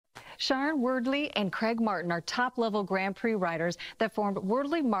Sharon Wordley and Craig Martin are top-level Grand Prix riders that formed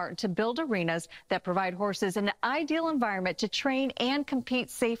Wordley Mart to build arenas that provide horses an ideal environment to train and compete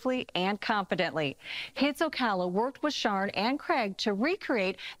safely and confidently. Hits Ocala worked with Sharon and Craig to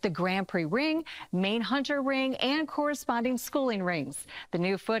recreate the Grand Prix ring, main hunter ring, and corresponding schooling rings. The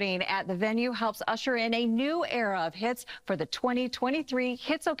new footing at the venue helps usher in a new era of hits for the 2023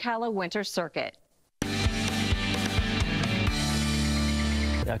 Hits Ocala Winter Circuit.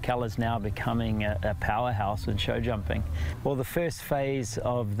 Ocala is now becoming a powerhouse in show jumping. Well, the first phase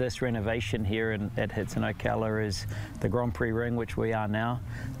of this renovation here at Hits in Ocala is the Grand Prix ring, which we are now,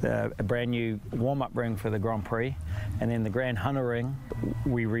 a brand new warm-up ring for the Grand Prix, and then the Grand Hunter ring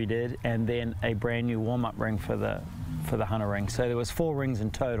we redid, and then a brand new warm-up ring for the Hunter ring. So there was 4 rings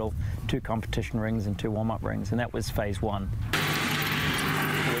in total, 2 competition rings and 2 warm-up rings, and that was phase 1.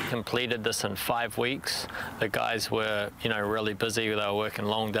 We completed this in 5 weeks. The guys were, really busy. They were working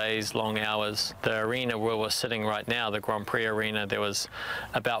long days, long hours. The arena where we're sitting right now, the Grand Prix arena, there was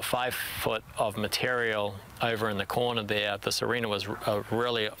about 5 foot of material over in the corner there. This arena was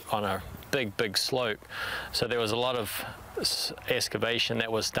really on a big slope. So there was a lot of excavation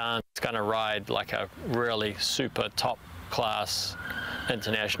that was done. It's going to ride like a really super top class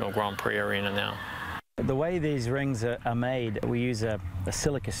international Grand Prix arena now. The way these rings are made, we use a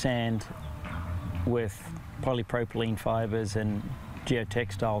silica sand with polypropylene fibers and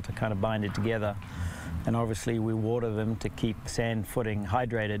geotextile to kind of bind it together. And obviously we water them to keep sand footing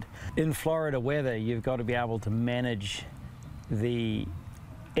hydrated. In Florida weather, you've got to be able to manage the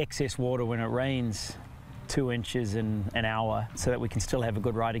excess water when it rains 2 inches in an hour so that we can still have a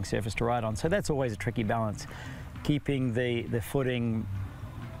good riding surface to ride on. So that's always a tricky balance, keeping the footing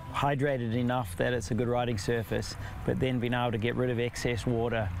hydrated enough that it's a good riding surface, but then being able to get rid of excess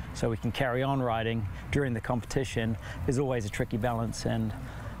water so we can carry on riding during the competition is always a tricky balance. And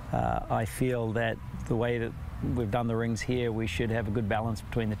I feel that the way that we've done the rings here, we should have a good balance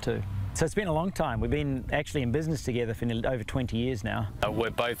between the two. So it's been a long time. We've been actually in business together for over 20 years now. We're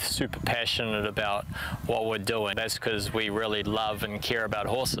both super passionate about what we're doing. That's because we really love and care about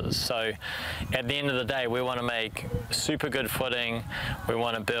horses. So at the end of the day, we want to make super good footing. We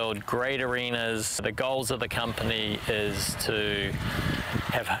want to build great arenas. The goals of the company is to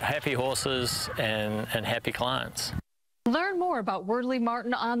have happy horses and happy clients. Learn more about Wordley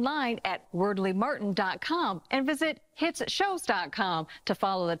Martin online at wordleymartin.com and visit hitsshows.com to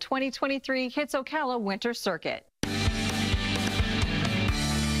follow the 2023 Hits Ocala Winter Circuit.